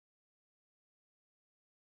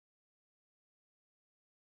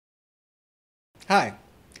Hi,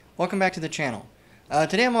 welcome back to the channel.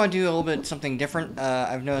 Today I'm going to do a little bit something different.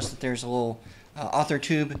 I've noticed that there's a little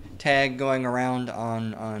Authortube tag going around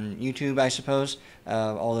on YouTube, I suppose,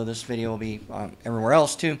 although this video will be everywhere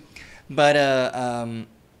else too. But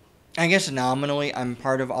I guess nominally I'm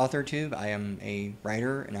part of Authortube. I am a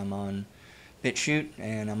writer and I'm on BitChute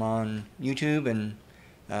and I'm on YouTube and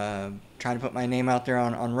trying to put my name out there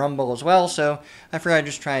on Rumble as well, so I figured I'd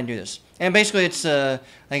just try and do this. And basically it's I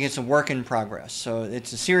think it's a work in progress. So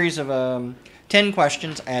it's a series of 10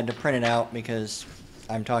 questions. I had to print it out because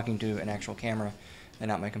I'm talking to an actual camera and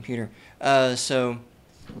not my computer. So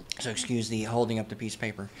excuse the holding up the piece of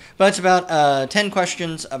paper. But it's about 10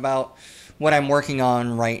 questions about what I'm working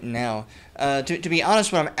on right now. To be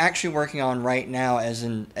honest, what I'm actually working on right now, as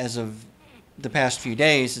of the past few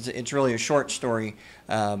days, it's really a short story,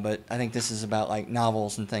 but I think this is about like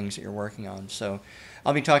novels and things that you're working on. So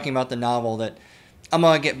I'll be talking about the novel that I'm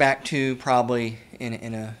going to get back to probably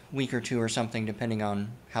in a week or two or something, depending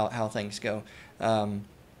on how things go.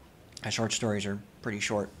 Short stories are pretty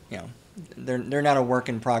short, you know. They're not a work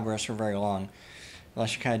in progress for very long,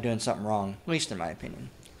 unless you're kind of doing something wrong, at least in my opinion.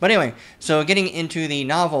 But anyway, so getting into the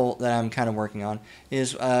novel that I'm kind of working on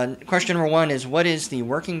is, question number 1 is, what is the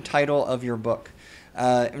working title of your book?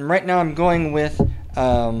 And right now I'm going with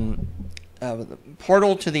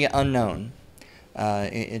Portal to the Unknown.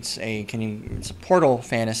 It's a portal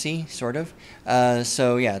fantasy, sort of.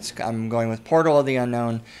 So yeah, I'm going with Portal of the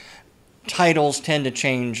Unknown. Titles tend to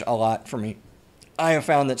change a lot for me. I have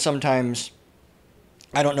found that sometimes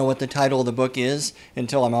I don't know what the title of the book is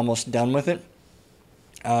until I'm almost done with it.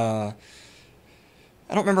 I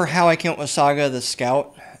don't remember how I came up with Saga the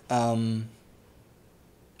Scout. I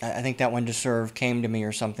think that one just sort of came to me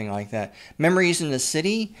or something like that. Memories in the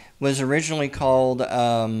City was originally called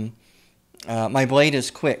My Blade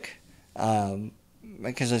is Quick,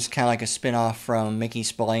 because it's kind of like a spin-off from Mickey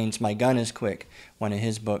Spillane's My Gun is Quick, one of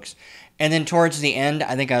his books. And then towards the end,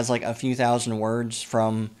 I think I was like a few thousand words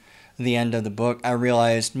from the end of the book, I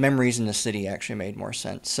realized Memories in the City actually made more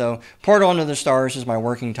sense. So Portal into the Stars is my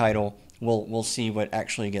working title. We'll see what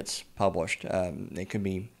actually gets published. It could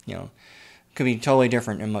be, you know, could be totally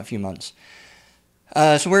different in a few months.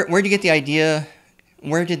 So where did you get the idea?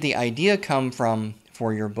 Where did the idea come from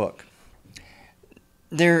for your book?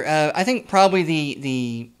 I think probably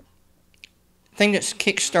the thing that's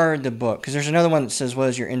kickstarted the book, because there's another one that says, what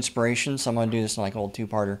is your inspiration? So I'm going to do this in like an old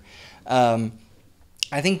two-parter.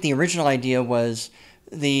 I think the original idea was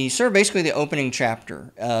basically the opening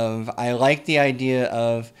chapter of, I like the idea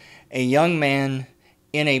of a young man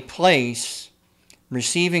in a place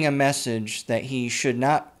receiving a message that he should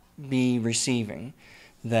not be receiving.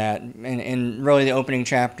 And really the opening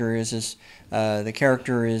chapter is this, the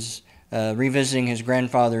character is revisiting his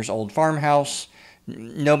grandfather's old farmhouse.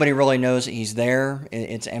 Nobody really knows that he's there.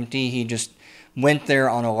 It's empty. He just went there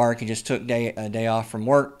on a lark. He just took a day off from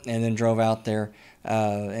work and then drove out there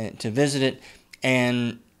to visit it.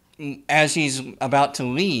 And as he's about to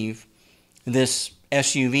leave, this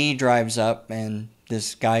SUV drives up and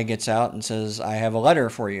this guy gets out and says, I have a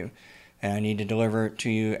letter for you and I need to deliver it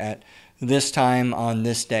to you at this time on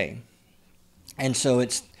this day. And so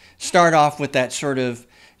it's start off with that sort of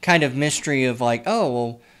kind of mystery of like, oh,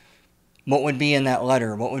 well, what would be in that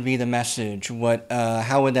letter? What would be the message?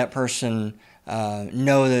 How would that person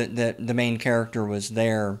know that the main character was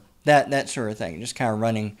there? That sort of thing. Just kind of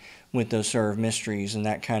running with those sort of mysteries, and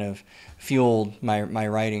that kind of fueled my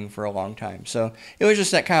writing for a long time. So it was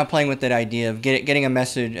just that kind of playing with that idea of getting a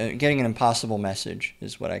message, getting an impossible message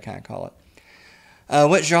is what I kind of call it.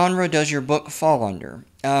 What genre does your book fall under?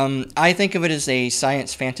 I think of it as a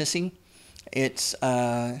science fantasy. It's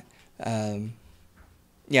yeah,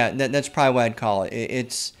 that's probably what I'd call it.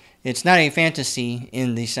 It's not a fantasy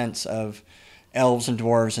in the sense of elves and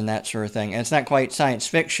dwarves and that sort of thing. And it's not quite science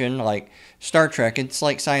fiction like Star Trek. It's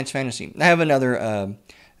like science fantasy. I have another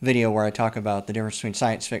video where I talk about the difference between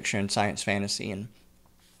science fiction and science fantasy, and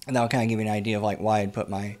that'll kind of give you an idea of like why I'd put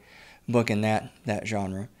my book in that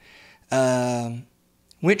genre.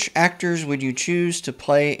 Which actors would you choose to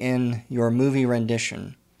play in your movie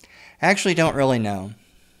rendition? I actually don't really know.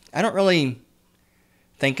 I don't really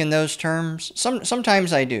think in those terms.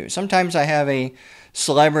 Sometimes I do. Sometimes I have a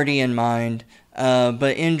celebrity in mind,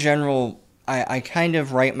 but in general, I kind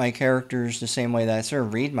of write my characters the same way that I sort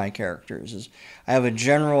of read my characters. I have a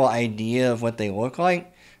general idea of what they look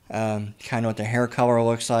like, kind of what their hair color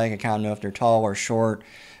looks like. I kind of know if they're tall or short,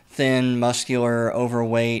 thin, muscular,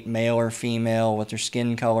 overweight, male or female, what their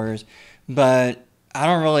skin color is. But I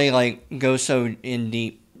don't really like go so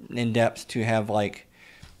in depth to have like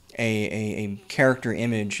a character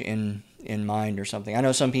image in in mind or something. I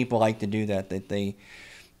know some people like to do that. That they,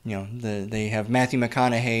 they have Matthew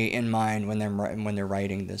McConaughey in mind when they're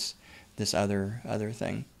writing this other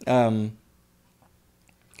thing.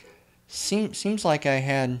 Seems like I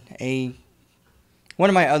had one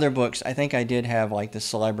of my other books. I think I did have like the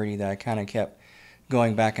celebrity that I kind of kept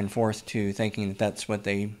going back and forth to, thinking that that's what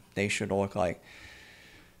they should look like.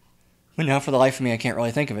 But now, for the life of me, I can't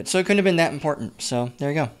really think of it. So it couldn't have been that important. So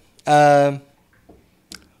there you go.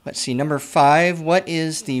 Let's see. Number 5. What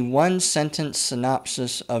is the one-sentence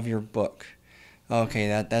synopsis of your book? Okay,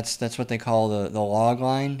 that's what they call the log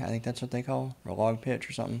line. I think that's what they call, or log pitch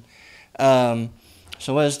or something.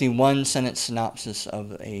 So what is the one-sentence synopsis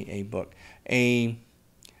of a book? A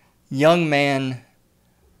young man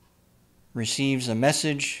receives a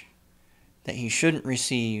message that he shouldn't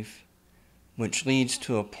receive, which leads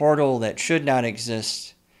to a portal that should not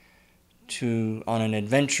exist, on an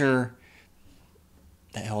adventure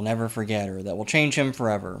that he'll never forget, or that will change him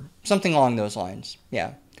forever. Something along those lines.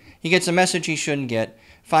 Yeah. He gets a message he shouldn't get,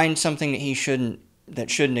 finds something that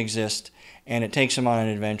shouldn't exist, and it takes him on an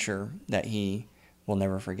adventure that he will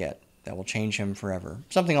never forget, that will change him forever.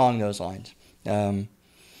 Something along those lines.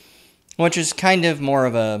 Which is kind of more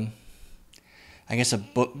of a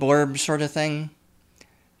book blurb sort of thing.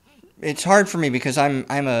 It's hard for me because I'm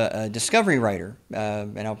a discovery writer,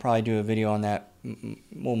 and I'll probably do a video on that a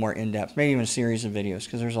little more in depth, maybe even a series of videos,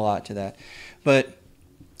 because there's a lot to that. But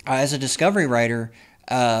as a discovery writer,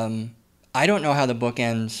 I don't know how the book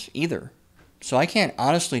ends either, so I can't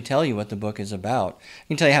honestly tell you what the book is about. I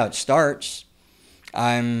can tell you how it starts.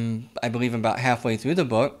 I believe about halfway through the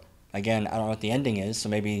book. Again, I don't know what the ending is, so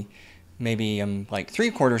maybe I'm like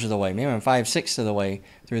 3/4 of the way. Maybe I'm 5/6 of the way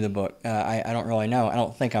through the book. I don't really know. I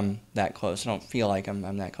don't think I'm that close. I don't feel like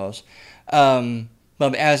I'm that close.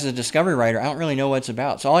 But as a discovery writer, I don't really know what it's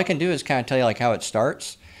about. So all I can do is kind of tell you like how it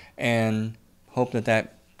starts, and hope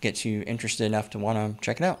that gets you interested enough to want to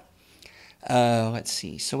check it out. Let's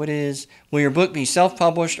see. So it is, will your book be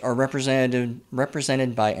self-published or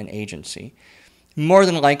represented by an agency? More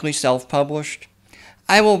than likely self-published.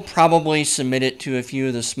 I will probably submit it to a few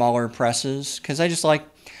of the smaller presses, because I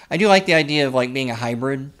do like the idea of like being a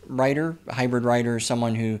hybrid writer. A hybrid writer is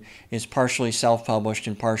someone who is partially self-published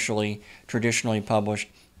and partially traditionally published.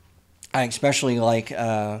 I especially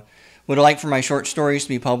would like for my short stories to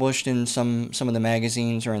be published in some of the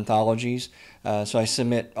magazines or anthologies. So I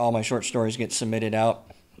submit, all my short stories get submitted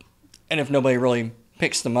out, and if nobody really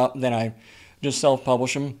picks them up, then I just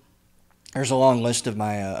self-publish them. There's a long list of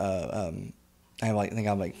my I think I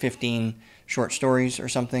have like 15 short stories or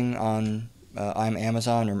something on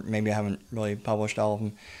Amazon, or maybe I haven't really published all of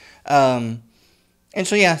them. And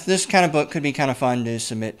so yeah, this kind of book could be kind of fun to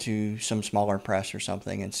submit to some smaller press or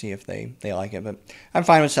something and see if they like it. But I'm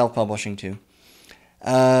fine with self-publishing too.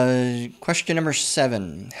 Question number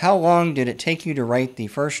 7. How long did it take you to write the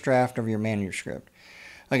first draft of your manuscript?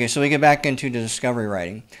 Okay, so we get back into the discovery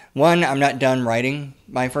writing. One, I'm not done writing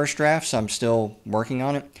my first draft, so I'm still working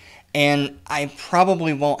on it. And I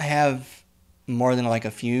probably won't have more than like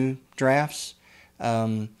a few drafts.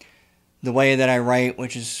 The way that I write,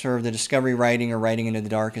 which is sort of the discovery writing or writing into the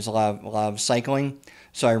dark, is a lot of cycling.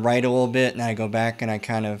 So I write a little bit, and I go back and I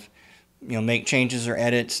kind of make changes or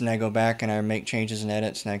edits, and I go back and I make changes and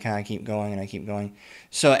edits, and I kind of keep going and I keep going.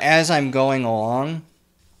 So as I'm going along,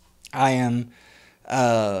 I am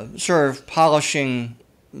sort of polishing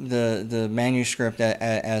the manuscript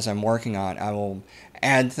as I'm working on it. I will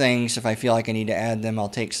add things if I feel like I need to add them. I'll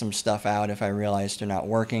take some stuff out if I realize they're not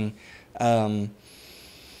working.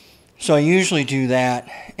 So I usually do that,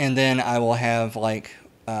 and then I will have like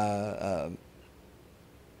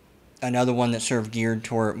another one that's sort of geared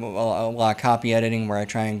toward a lot of copy editing, where I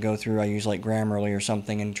try and go through. I use like Grammarly or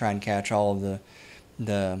something and try and catch all of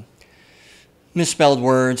the misspelled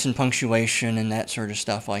words and punctuation and that sort of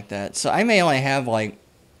stuff like that. So I may only have like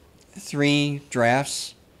 3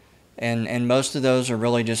 drafts, and most of those are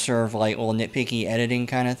really just sort of like little nitpicky editing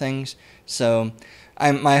kind of things. So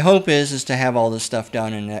my hope is to have all this stuff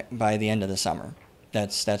done by the end of the summer.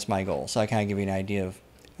 That's my goal. So I kind of give you an idea of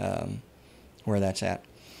where that's at.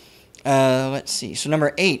 Let's see. So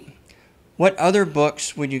number 8, what other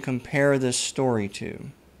books would you compare this story to?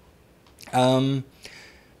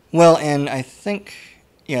 Well, and I think,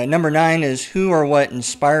 number 9 is who or what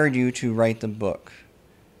inspired you to write the book?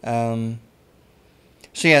 So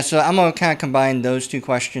I'm going to kind of combine those 2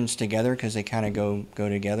 questions together because they kind of go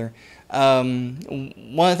together. One of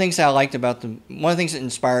the things that I liked about one of the things that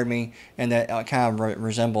inspired me and that kind of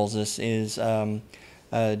resembles this is Den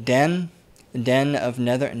of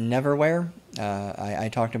Neverwhere. I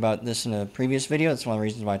talked about this in a previous video. That's one of the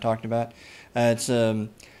reasons why I talked about it. It's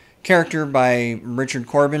character by Richard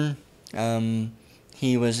Corbin.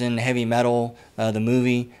 He was in Heavy Metal, the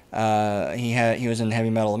movie. He was in Heavy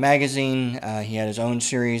Metal magazine. He had his own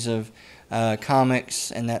series of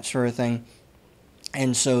comics and that sort of thing.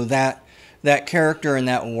 And so that character and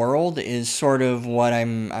that world is sort of what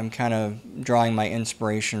I'm kind of drawing my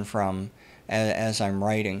inspiration from as I'm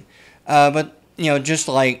writing. But just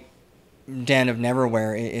like Den of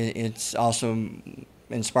Neverwhere, it's also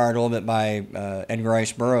inspired a little bit by Edgar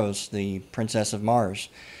Rice Burroughs' The Princess of Mars.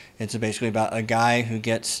 It's basically about a guy who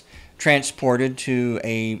gets transported to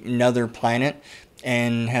another planet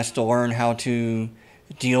and has to learn how to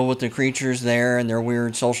deal with the creatures there and their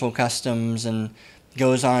weird social customs, and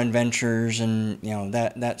goes on adventures and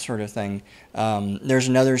that sort of thing. There's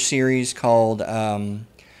another series called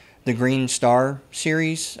the Green Star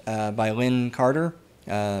series by Lynn Carter.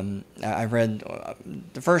 I've read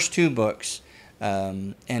the first two books,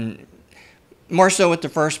 and more so with the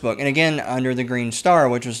first book. And again, Under the Green Star,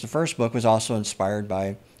 which was the first book, was also inspired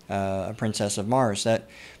by A Princess of Mars.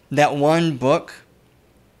 That one book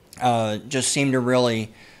just seemed to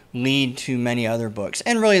really lead to many other books.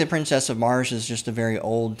 And really, The Princess of Mars is just a very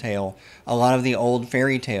old tale. A lot of the old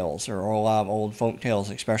fairy tales, or a lot of old folk tales,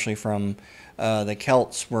 especially from the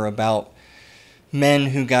Celts, were about men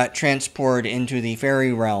who got transported into the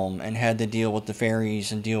fairy realm and had to deal with the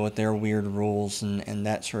fairies and deal with their weird rules and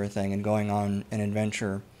that sort of thing, and going on an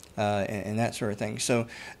adventure and that sort of thing. So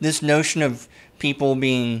this notion of people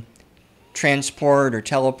being transported or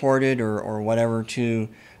teleported or whatever to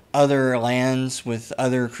other lands with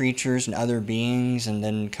other creatures and other beings and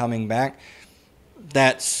then coming back,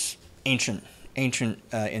 that's ancient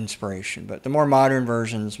inspiration. But the more modern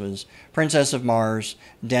versions was Princess of Mars,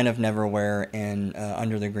 Den of Neverwhere, and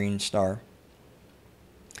Under the Green Star.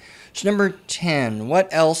 So number 10, what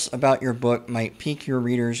else about your book might pique your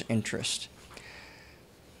reader's interest?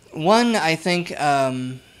 One, I think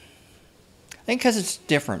because it's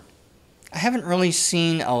different. I haven't really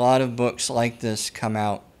seen a lot of books like this come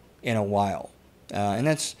out in a while, and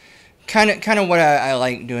that's kind of what I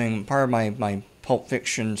like doing. Part of my Pulp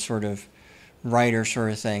Fiction sort of writer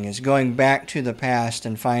sort of thing is going back to the past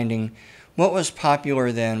and finding what was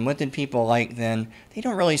popular then, what did people like then. They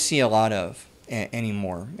don't really see a lot of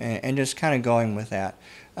anymore, and just kind of going with that.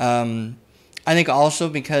 I think also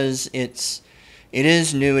because it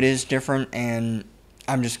is new, it is different, and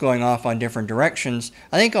I'm just going off on different directions.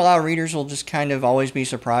 I think a lot of readers will just kind of always be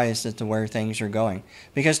surprised as to where things are going.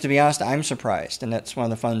 Because to be honest, I'm surprised, and that's one of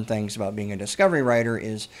the fun things about being a discovery writer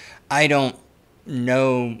is I don't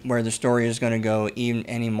know where the story is going to go even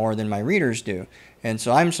any more than my readers do. And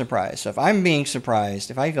so I'm surprised. So if I'm being surprised,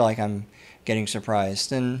 if I feel like I'm getting surprised,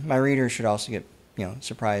 then my readers should also get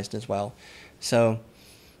surprised as well. So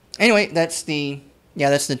anyway, that's the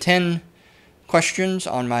 10 questions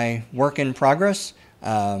on my work in progress.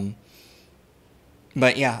 But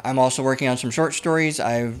yeah, I'm also working on some short stories.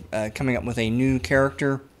 I'm coming up with a new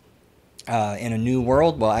character in a new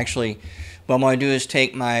world. Well, actually, what I'm going to do is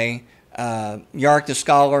take my Yark the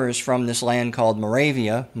Scholar is from this land called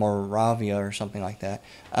Moravia or something like that,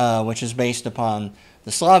 which is based upon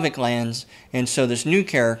the Slavic lands. And so this new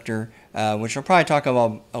character, which I'll probably talk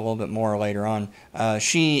about a little bit more later on,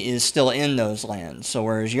 she is still in those lands. So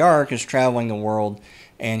whereas Yark is traveling the world,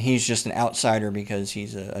 and he's just an outsider because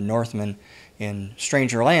he's a Northman in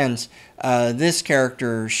stranger lands, this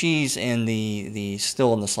character, she's in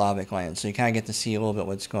still in the Slavic lands. So you kind of get to see a little bit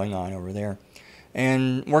what's going on over there.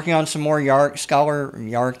 And working on some more Yark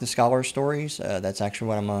the Scholar stories. That's actually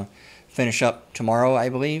what I'm going to finish up tomorrow, I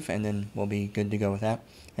believe, and then we'll be good to go with that.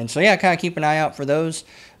 And so yeah, kind of keep an eye out for those.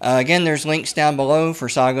 Again, there's links down below for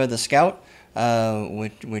Saga the Scout,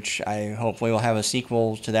 which I hopefully will have a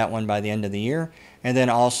sequel to that one by the end of the year, and then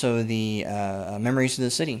also the Memories of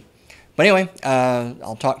the City. But anyway,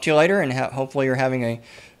 I'll talk to you later, and hopefully you're having a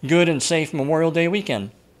good and safe Memorial Day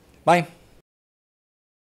weekend. Bye.